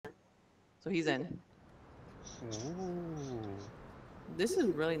So he's in. Ooh. This is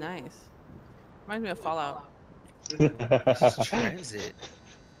really nice. Reminds me of Fallout. This is transit.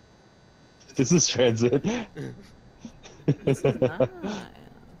 This is transit. This is nice.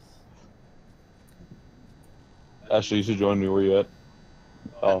 Ashley, you should join me. Where you at?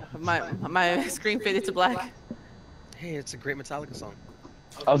 Oh, My screen faded to black. Hey, it's a great Metallica song.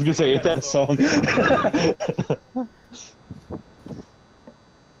 I was gonna say, ain't that song?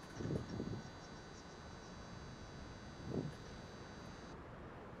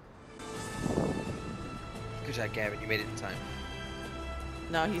 Good job, Gavin. You made it in time.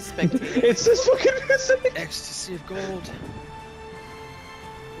 No, he's spectating. It's this fucking music. Ecstasy of gold.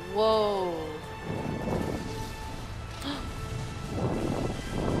 Whoa.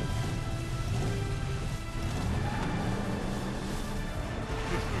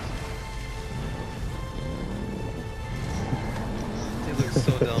 They look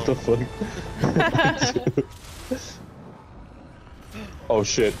so dumb. What the fuck? Oh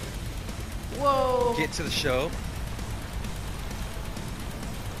shit. Whoa. Get to the show.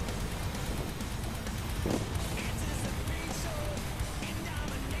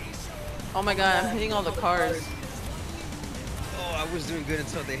 Oh my god, I'm hitting all the cars. Oh, I was doing good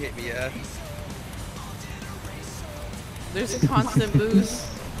until they hit me, yeah. There's a constant boost.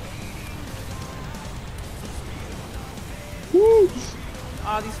 Woo!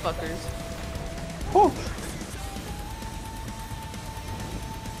 All these fuckers. Oh.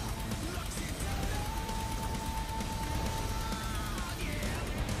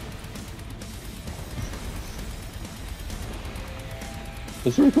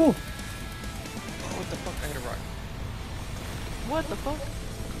 That's really cool. Oh, what the fuck? I hit a rock. What the fuck?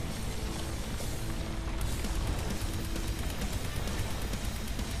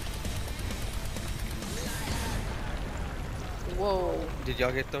 Whoa. Did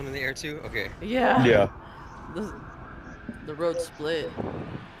y'all get thrown in the air too? Okay. Yeah. Yeah. The road split.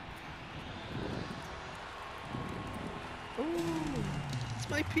 Ooh. It's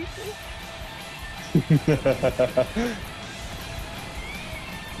my people.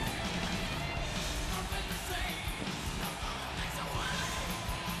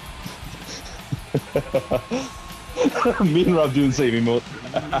 Me and Rob doing the same emote.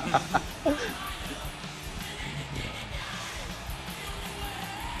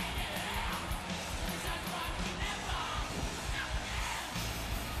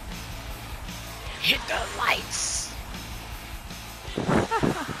 Hit the lights.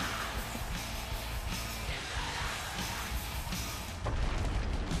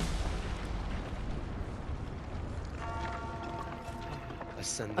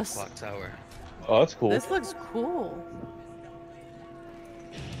 Ascend the clock tower. Oh, that's cool. This looks cool.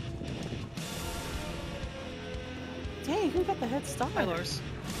 Dang, who got the head start? Hi, Lars.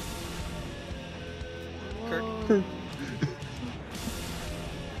 Kirk. Whoa.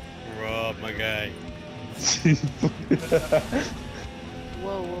 Rob, my guy.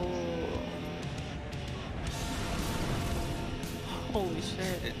 Whoa, whoa, whoa. Holy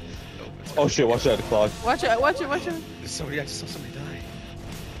shit. Oh shit, watch that clock. Watch it, watch it, watch it. Somebody, I just saw somebody die.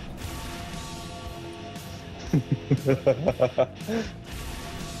 Oh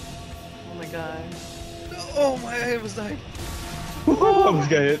my god. Oh, my head was dying. I almost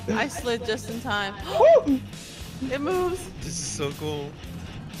got hit. I slid just in time. Woo! It moves. This is so cool.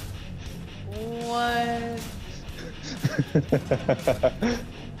 What?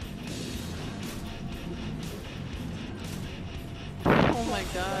 Oh my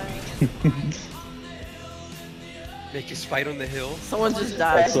god. Make us fight on the hill. Someone just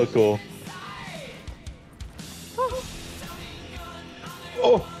died. That's so cool.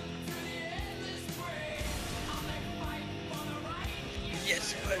 Oh!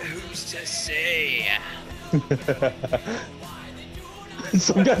 Yes, but who's to say?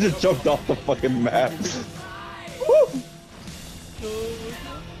 Some guy just jumped off the fucking map. Woo!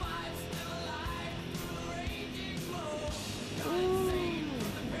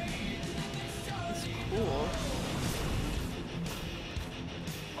 It's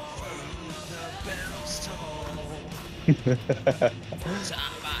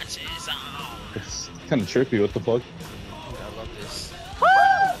cool. It's kind of trippy. What the fuck? I love this.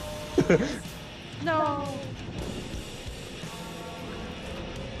 No.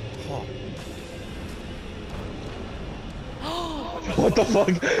 Oh. What the fuck?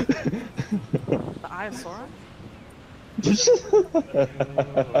 The Eye of Sauron?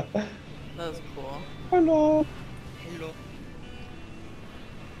 That was cool. Hello. Hello.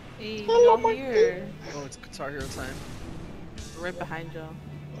 Hey, Hello, y'all my here. Oh, it's Guitar Hero time. Right behind y'all.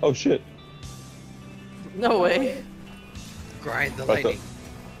 Oh shit. No way. Grind the What the- lightning.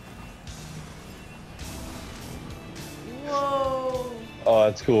 Oh,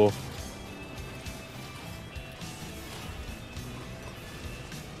 that's cool.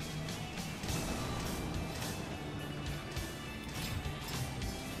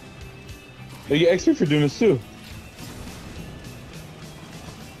 They get XP for doing this too.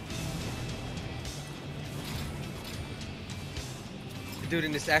 Dude,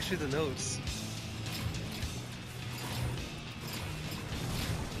 and it's actually the notes.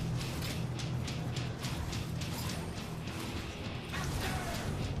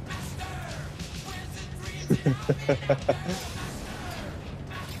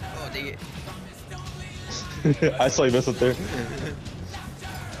 Oh, dang it. I saw you mess up there.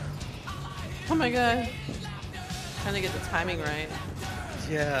 Oh my god. Trying to get the timing right.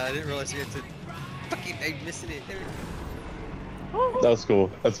 Yeah, I didn't realize you had to. Fucking, I'm missing it. There. That was cool.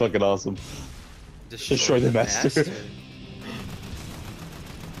 That's fucking awesome. Destroy the master. What the fuck?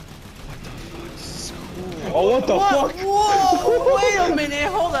 This is cool. Oh, what the fuck? Whoa! Wait a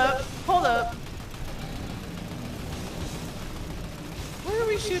minute. Hold up. Hold up. Where do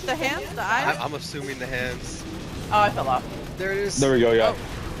we shoot the hands? The eyes? I'm assuming the hands. Oh, I fell off. There it is. There we go, yeah.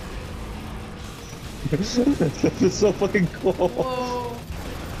 Oh. That's so fucking cool. Whoa.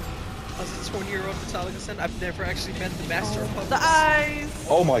 As a 20-year-old metallica son, I've never actually met the master of puppets. The eyes.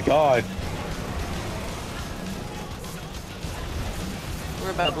 Oh my god.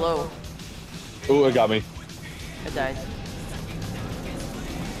 We're about to blow. Ooh, it got me. It died.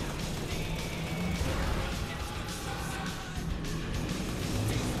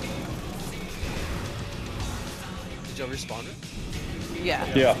 Did y'all respawn it? Yeah.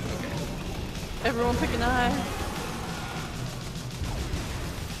 Yeah. Everyone pick an eye.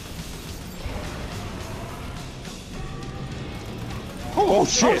 Oh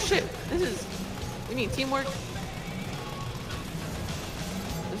shit. Oh shit. This is... We need teamwork.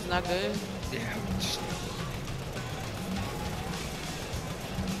 This is not good. Yeah. Just...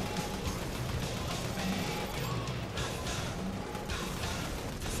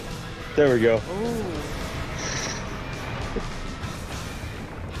 There we go. Ooh.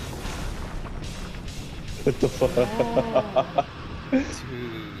 What the fuck? Oh. Dude.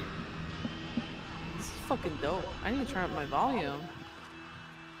 This is fucking dope. I need to turn up my volume.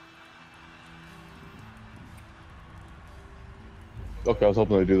 Okay, I was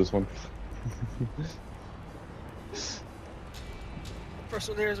hoping they'd do this one. First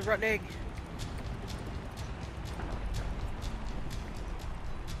one there is a rotten egg.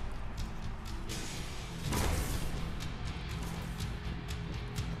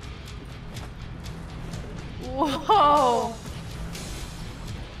 Whoa!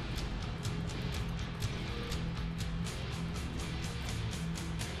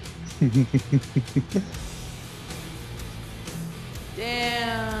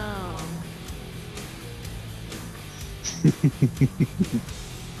 Damn!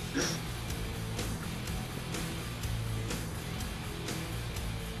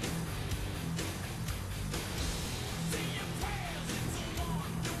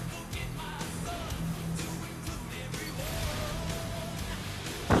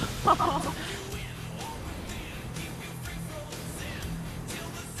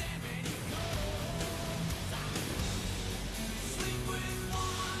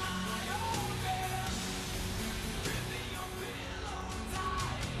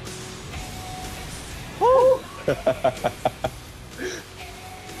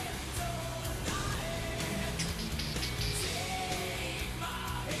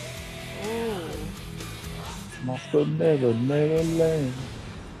 Must never, never land.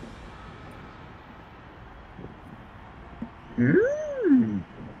 And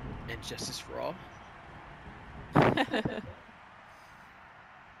justice for all.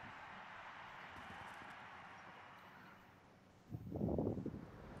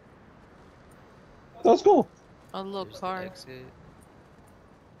 That's cool. A little There's the card. exit.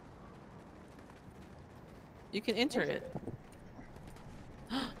 You can enter it.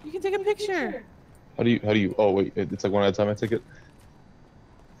 You can take a picture. How do you, oh wait, it's like one at a time I take it?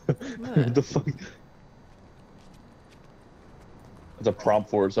 What the fuck? There's a prompt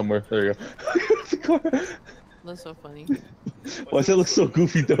for it somewhere. There you go. That's so funny. Why does it look so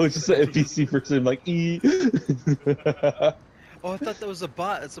goofy though? It's just an NPC person like E. Oh, I thought that was a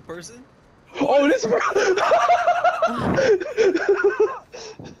bot. That's a person? Oh, it is.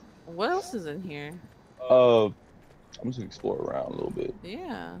 What else is in here? I'm just gonna explore around a little bit.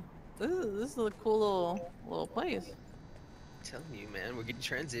 Yeah. This is a cool little place. I'm telling you, man, we're getting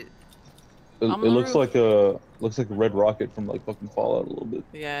transit. It On the looks roof. like a red rocket from like fucking Fallout a little bit.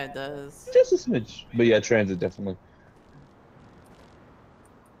 Yeah, it does. Just a smidge. But yeah, transit definitely.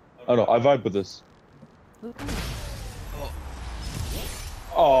 I don't know, I vibe with this. Oh.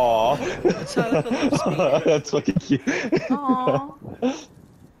 Aw. Metallica loves me. That's fucking cute. Aww.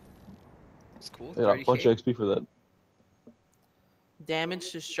 It's cool. Yeah, a bunch 30K. of XP for that.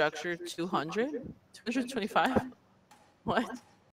 Damage to structure 200? 225? What?